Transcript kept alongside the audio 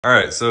All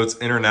right, so it's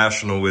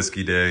International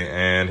Whiskey Day,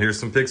 and here's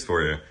some picks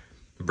for you.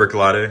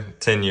 Bricolade,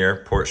 10-year,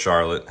 Port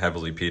Charlotte,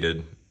 heavily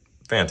peated,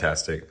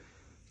 fantastic.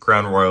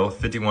 Crown Royal,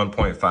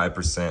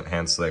 51.5%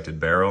 hand-selected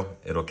barrel.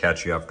 It'll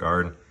catch you off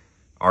guard.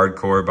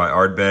 Ardcore by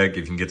Ardbeg, if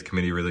you can get the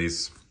committee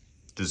release,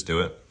 just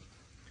do it.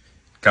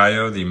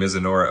 Cayo, the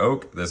Mizunara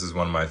Oak. This is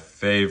one of my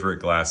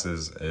favorite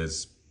glasses.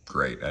 It's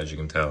great, as you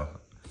can tell.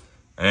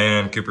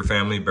 And Cooper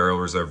Family Barrel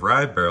Reserve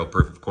Rye, barrel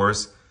proof, of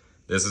course.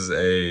 This is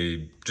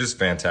a just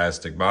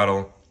fantastic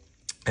bottle.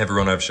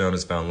 Everyone I've shown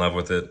has found love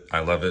with it.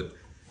 I love it.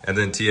 And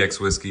then TX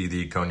Whiskey,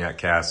 the cognac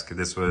cask.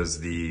 This was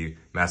the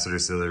Master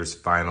Distiller's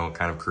final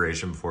kind of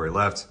creation before he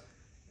left.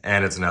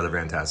 And it's another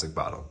fantastic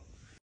bottle.